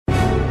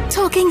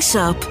Talking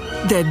Shop,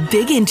 the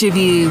big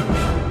interview.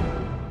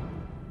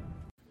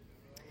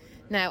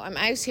 Now, I'm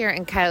out here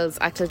in Kells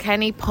at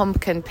Kilkenny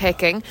pumpkin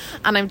picking,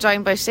 and I'm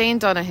joined by Shane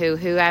Donoghue,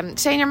 who,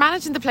 Shane, you're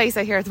managing the place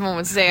out here at the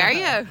moment today, are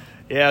you?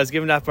 Yeah, I was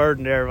given that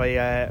burden there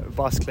by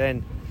boss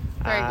Glenn.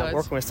 Very good.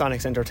 Working with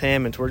Sonics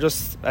Entertainment. We're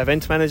just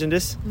event managing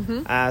this,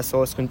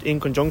 so it's in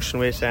conjunction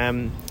with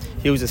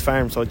Hughes'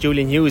 farm. So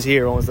Julian Hughes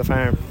here owns the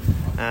farm.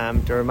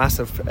 They're a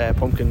massive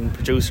pumpkin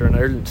producer in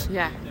Ireland.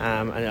 Yeah.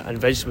 And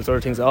vegetables,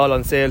 other things, all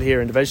on sale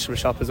here in the vegetable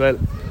shop as well.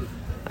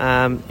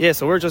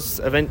 So we're just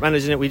event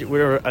managing it.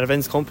 We're an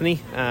events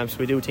company, so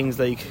we do things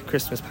like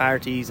Christmas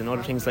parties and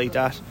other things like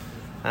that.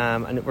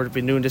 And we've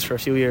been doing this for a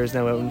few years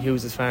now out in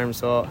Hughes' farm,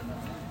 so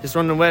it's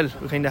running well.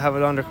 We kind of have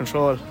it under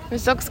control.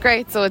 Which looks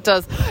great, so it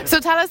does. So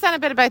tell us then a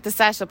bit about the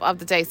setup of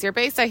the day. So you're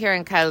based out here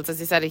in Kells,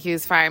 as you said, at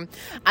Hughes Farm,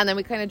 and then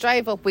we kind of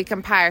drive up, we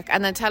can park,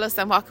 and then tell us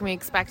then what can we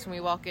expect when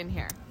we walk in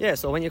here. Yeah,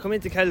 so when you come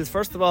into Kells,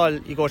 first of all,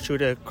 you go through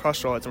the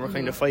crossroads, and we're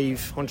kind of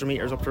 500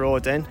 metres up the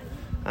road then.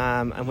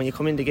 And when you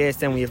come in the gates,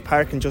 then we have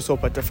parking just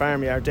up at the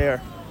farmyard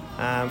there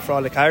for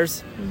all the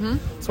cars.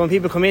 So when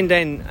people come in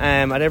then,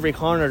 at every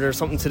corner there's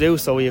something to do.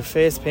 So we have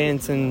face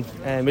painting,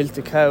 milk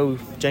the cow,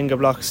 Jenga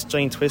blocks,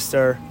 giant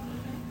twister.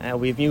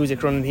 We have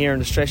music running here in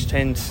the stretch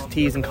tent,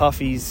 teas and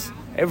coffees,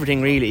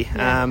 everything really.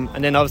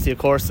 And then obviously, of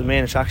course, the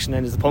main attraction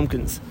then is the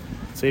pumpkins.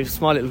 So we have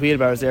small little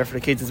wheelbarrows there for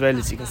the kids as well,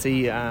 as you can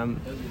see.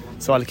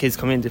 So all the kids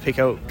come in to pick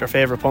out their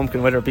favourite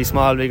pumpkin, whether it be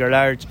small, big or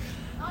large.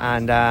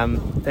 And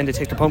then they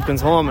take the pumpkins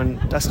home, and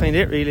that's kind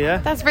of it really, yeah.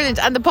 That's brilliant.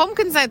 And the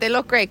pumpkins now, they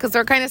look great because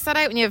they're kind of set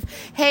out and you have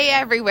hay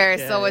everywhere, it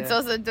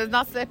does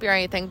not slippy or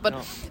anything. But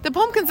the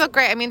pumpkins look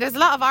great. I mean, there's a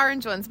lot of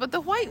orange ones, but the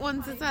white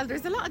ones as well,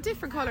 there's a lot of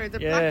different colours, the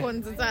black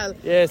ones as well.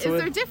 Yeah, so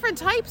is there different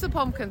types of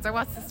pumpkins, or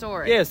what's the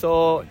story? Yeah,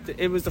 so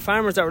it was the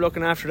farmers that were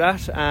looking after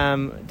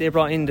that. They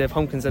brought in the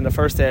pumpkins on the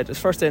first day. The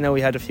first day now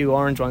we had a few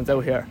orange ones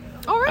out here.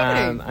 Oh,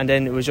 really? And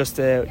then it was just,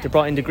 they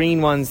brought in the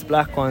green ones, the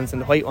black ones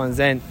and the white ones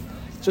then.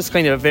 Just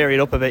kind of varied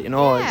up a bit, you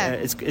know.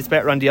 It's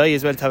better on the eye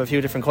as well to have a few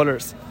different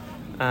colours.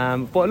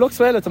 But it looks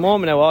well at the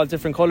moment now, all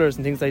different colours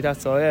and things like that.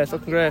 So yeah, it's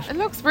looking great. It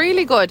looks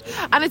really good,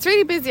 and it's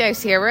really busy out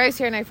here. We're out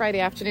here now Friday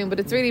afternoon, but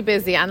it's really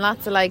busy, and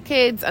lots of like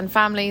kids and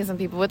families and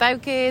people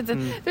without kids,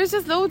 and there's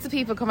just loads of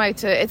people come out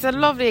to. It's a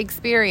lovely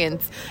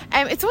experience.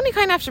 It's only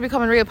kind of after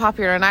becoming real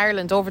popular in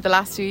Ireland over the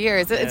last few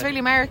years. It's really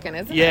American,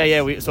 isn't it?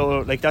 Yeah.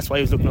 So that's why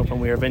I was looking up when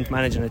we were event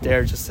managing it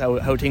there, just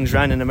how things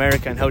ran in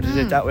America and how they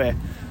did it that way.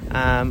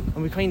 And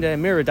we kind of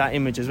mirrored that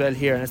image as well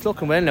here, and it's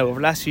looking well now. Over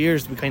the last few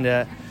years we kind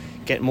of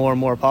get more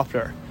and more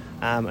popular,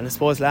 and I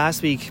suppose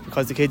last week,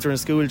 because the kids were in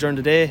school during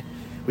the day,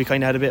 we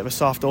kind of had a bit of a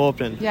soft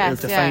opening to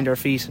find our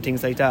feet and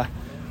things like that.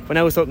 But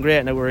now it's looking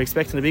great. Now we're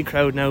expecting a big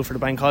crowd now for the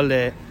bank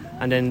holiday,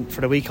 and then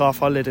for the week off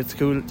holiday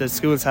that the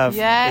schools have,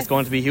 it's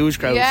going to be huge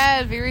crowds. Yeah,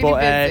 it'll be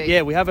really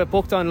busy. We have it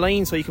booked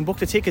online, so you can book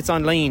the tickets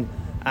online,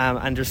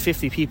 and there's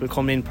 50 people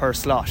coming in per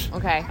slot.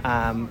 Okay.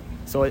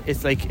 So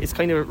it's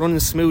kind of running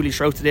smoothly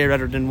throughout the day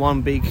rather than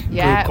one big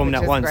group coming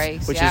at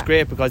once, which is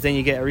great, because then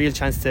you get a real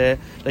chance to,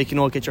 get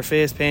your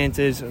face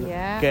painted,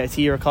 get a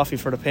tea or coffee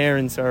for the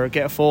parents, or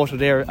get a photo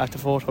there at the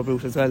photo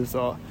booth as well.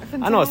 So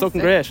I know it's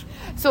looking great.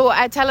 So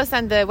tell us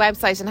then the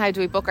website and how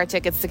do we book our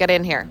tickets to get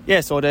in here?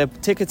 Yeah, so the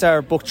tickets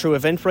are booked through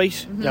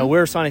Eventbrite. Now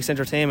we're Sonics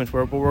Entertainment,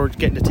 but we're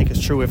getting the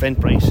tickets through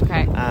Eventbrite.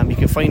 Okay. You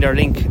can find our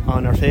link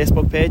on our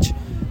Facebook page.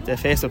 The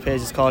Facebook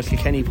page is called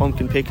Kilkenny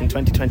Pumpkin Picking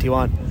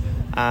 2021.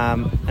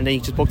 And then you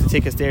just book the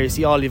tickets there. You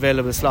see all the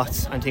available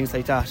slots and things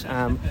like that,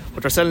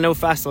 but they're selling out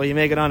fast, so you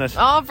may get on it.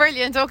 Oh,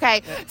 brilliant.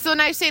 Okay, so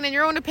now Shane, in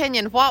your own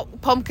opinion, what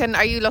pumpkin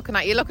are you looking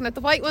at? Are you looking at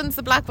the white ones,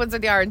 the black ones or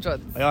the orange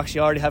ones? I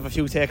actually already have a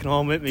few taken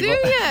home with me. Do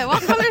you?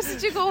 What colours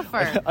did you go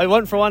for? I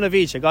went for one of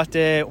each. I got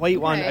the white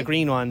one, a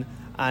green one,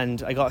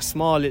 and I got a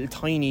small little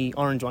tiny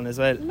orange one as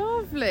well.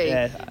 Lovely.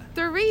 Yeah.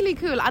 They're really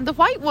cool. And the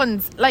white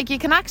ones, you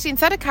can actually,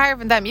 instead of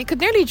carving them, you could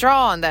nearly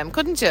draw on them,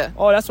 couldn't you?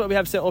 Oh, that's what we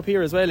have set up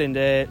here as well in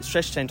the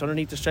stretch tent.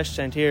 Underneath the stretch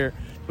tent here,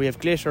 we have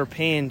glitter,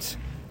 paint,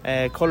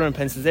 colouring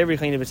pencils, every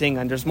kind of a thing,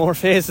 and there's more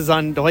faces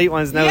on the white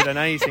ones now than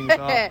anything.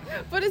 So.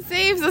 But it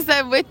saves us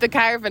then with the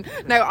carving.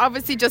 Now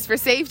obviously, just for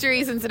safety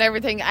reasons and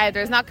everything,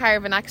 there's not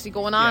carving actually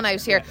going on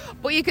out here,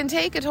 but you can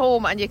take it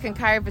home and you can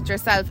carve it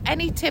yourself.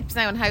 Any tips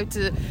now on how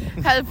to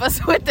help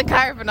us with the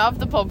carving of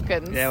the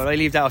pumpkins? Yeah, well, I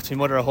leave that up to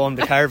my mother at home,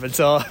 the carving,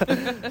 so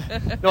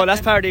no,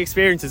 that's part of the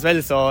experience as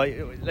well. So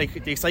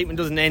the excitement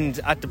doesn't end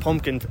at the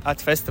pumpkin at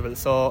the festival,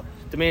 so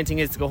the main thing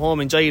is to go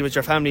home, enjoy it with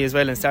your family as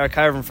well, and start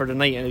carving for the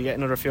night, and you get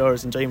another few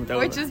hours enjoyment out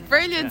of it. Which is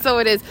brilliant. So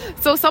it is.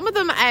 So some of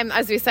them,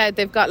 as we said,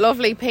 they've got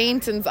lovely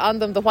paintings on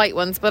them, the white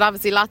ones, but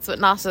obviously lots with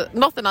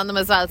nothing on them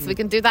as well, so we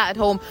can do that at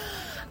home.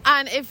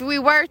 And if we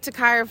were to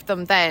carve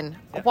them then,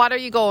 what are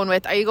you going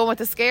with? Are you going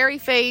with a scary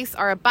face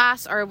or a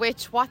bat or a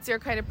witch? What's your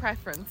kind of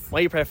preference?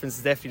 My preference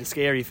is definitely the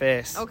scary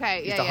face. Okay,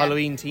 It's yeah, the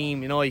Halloween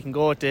theme, you know, you can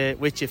go with the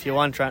witch if you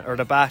want, or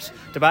the bat.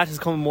 The bat is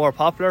becoming more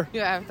popular.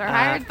 Yeah, they're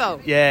hard though.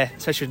 Yeah,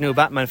 especially with the new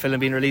Batman film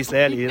being released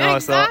lately, you know.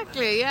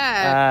 Exactly,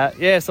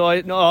 yeah. So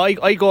I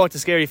go with the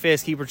scary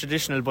face, keep it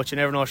traditional, but you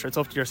never know, sure, it's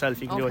up to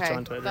yourself, you can do what you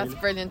want to it. That's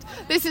really brilliant.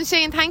 Listen,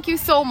 Shane, thank you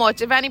so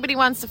much. If anybody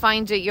wants to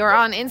find you, you're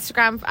on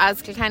Instagram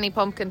as Kilkenny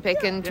Pumpkin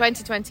Picking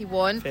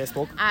 2021.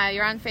 Facebook.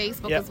 You're on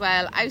Facebook as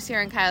well, out here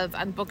in Kells,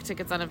 and book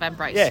tickets on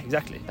Eventbrite. Yeah,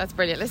 exactly. That's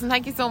brilliant. Listen,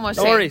 thank you so much.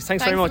 No Shane. worries,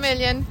 thanks very much. a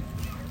million.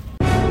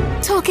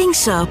 Talking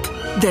Shop,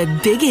 the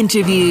big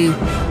interview.